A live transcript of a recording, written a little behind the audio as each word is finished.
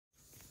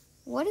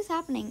What is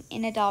happening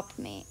in Adopt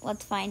Me?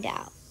 Let's find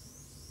out.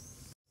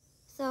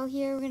 So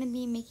here we're going to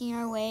be making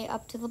our way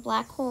up to the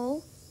black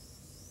hole.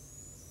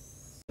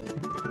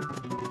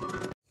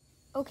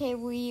 Okay,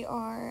 we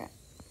are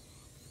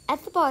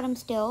at the bottom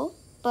still,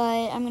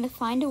 but I'm going to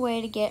find a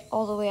way to get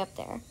all the way up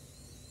there.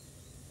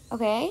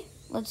 Okay,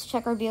 let's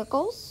check our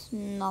vehicles.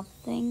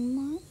 Nothing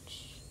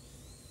much.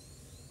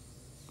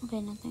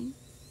 Okay, nothing.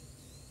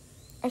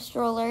 Our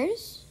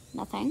strollers,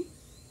 nothing.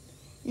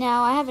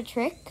 Now I have a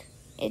trick.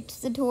 It's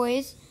the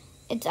toys.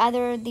 It's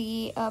either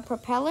the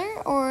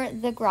propeller or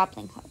the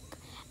grappling hook.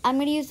 I'm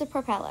going to use the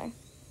propeller.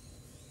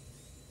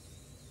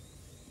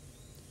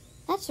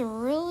 That's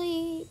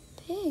really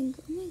big.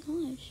 Oh my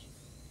gosh.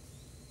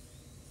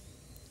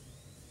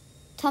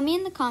 Tell me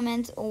in the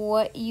comments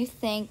what you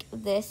think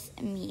this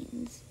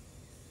means.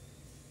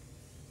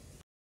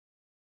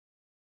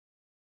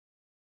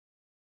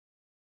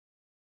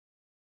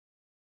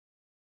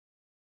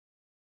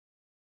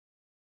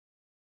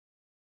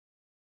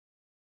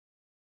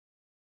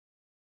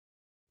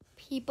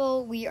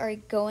 People, we are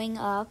going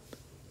up.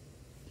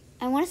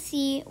 I want to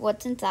see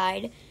what's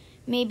inside.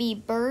 Maybe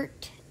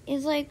Bert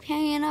is like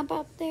hanging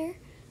up there.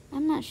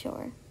 I'm not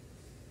sure.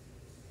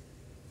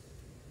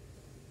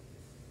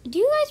 Do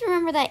you guys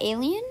remember that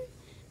alien?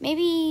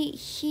 Maybe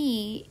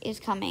he is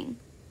coming.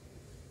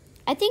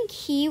 I think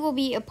he will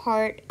be a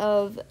part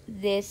of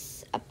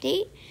this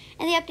update.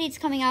 And the update's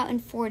coming out in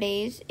 4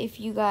 days if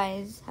you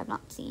guys have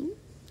not seen.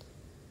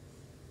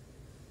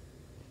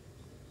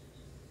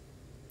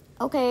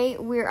 Okay,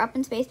 we're up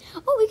in space.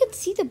 Oh, we can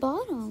see the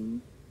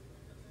bottom.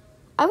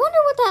 I wonder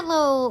what that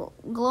little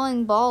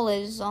glowing ball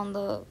is on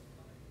the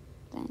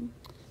thing.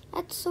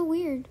 That's so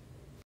weird.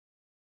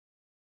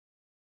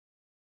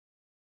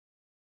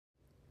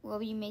 We'll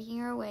be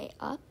making our way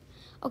up.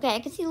 Okay, I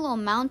can see the little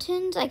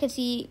mountains. I can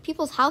see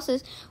people's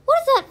houses. What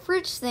is that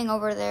fridge thing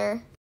over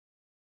there?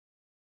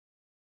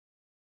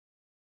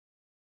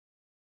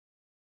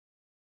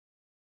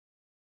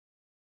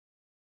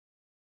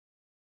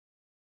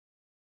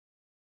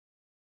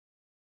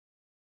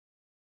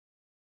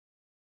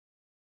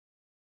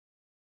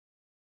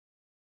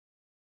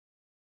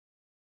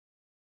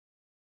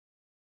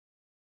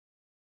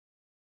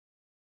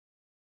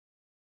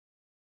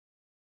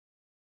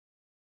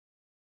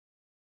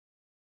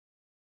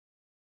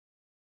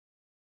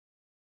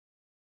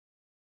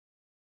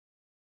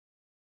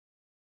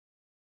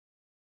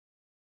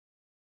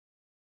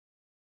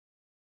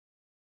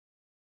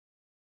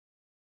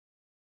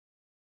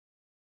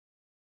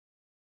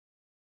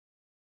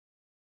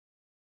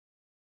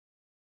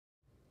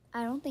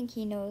 I don't think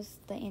he knows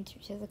the answer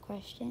to the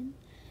question.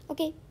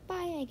 Okay,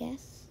 bye, I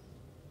guess.